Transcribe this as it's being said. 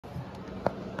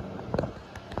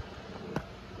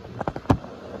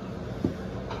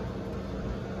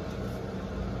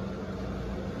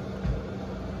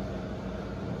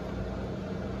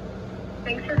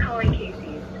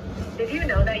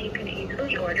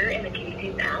order in the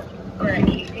Casey's app or at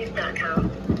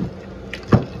Casey's.com.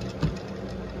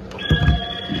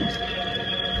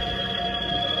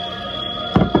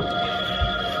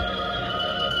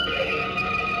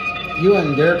 You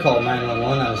and Darrel called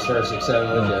 911 on a star 67,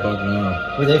 would you? Fuck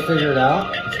no. Would they figure it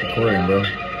out? It's recording, bro.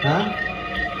 Huh?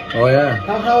 Oh, yeah.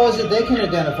 How is it they can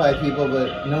identify people,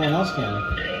 but no one else can?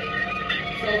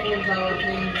 Cell phone tower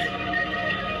things.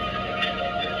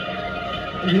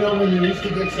 You know when you used to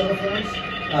get cell phones,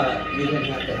 you didn't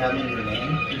have to have them in your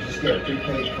name. You just get a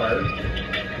prepaid card.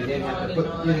 You didn't have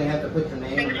to put your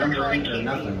name or number in or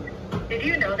nothing. Did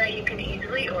you know that you can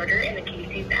easily order in the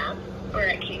Casey's app or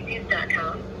at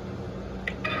Casey's.com?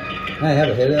 Can I have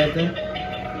a hit of that thing?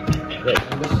 Wait,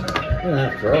 you don't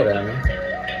have to throw it at me.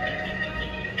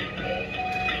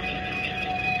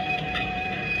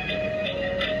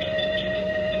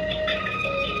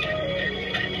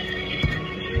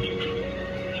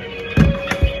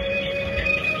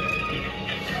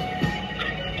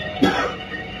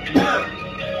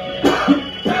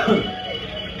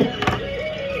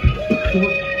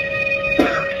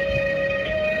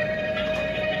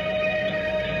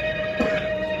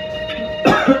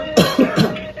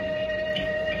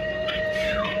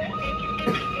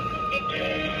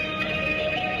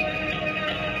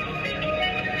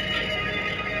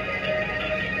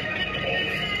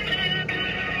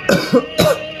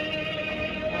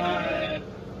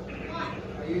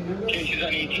 Casey's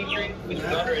on 18th Street. This is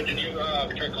Darrel. Did you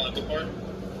try calling before?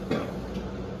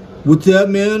 What's that,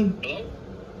 man?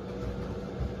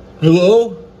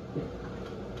 Hello?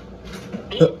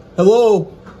 Hello?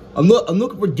 Hello? I'm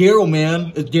looking for Darrel,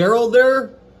 man. Is Darrel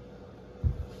there?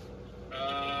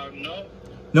 No.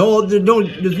 No,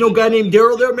 there's no guy named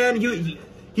Darrel there, man.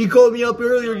 He called me up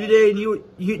earlier today, and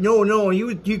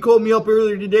he called me up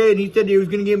earlier today, and he said he was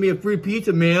gonna give me a free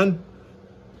pizza, man.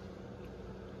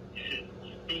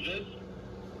 Who's this?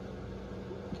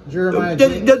 Jeremiah.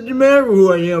 Doesn't matter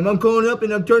who I am. I'm calling up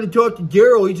and I'm trying to talk to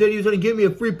Darrel. He said he was gonna give me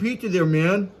a free pizza there,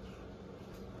 man.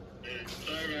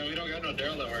 Sorry, man. We don't got no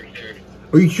Darrel that works here.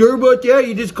 Are you sure about that?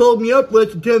 You just called me up less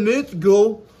than 10 minutes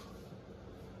ago.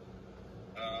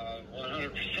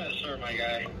 100% sure, my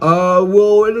guy.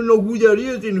 Well, I don't know who that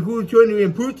is and who's trying to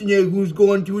impersonate who's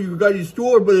going to your guys'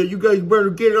 store, but you guys better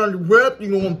get it on the wrap, you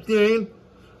know what I'm saying?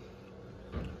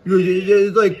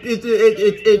 It's like, it's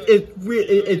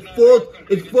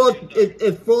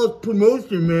false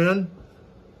promotion, man.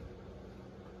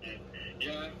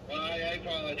 Yeah, well, I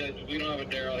apologize. We don't have a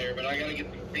Darrel here, but I gotta get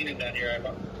some cleaning done here.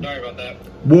 Sorry about that.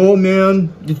 Well,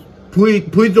 man, just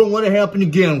please don't let it happen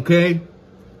again, okay?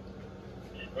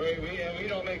 We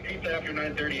don't make pizza after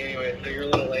 9:30 anyway, so you're a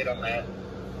little late on that.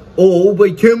 Oh,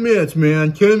 wait, 10 minutes,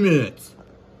 man, 10 minutes.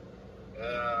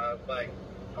 Like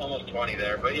almost 20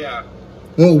 there, but yeah.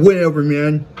 Oh, whatever,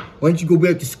 man. Why don't you go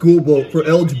back to school for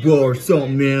algebra or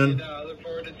something, man? Look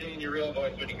forward to seeing your real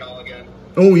voice when you call again.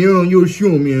 Oh, yeah, you're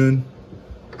sure, man.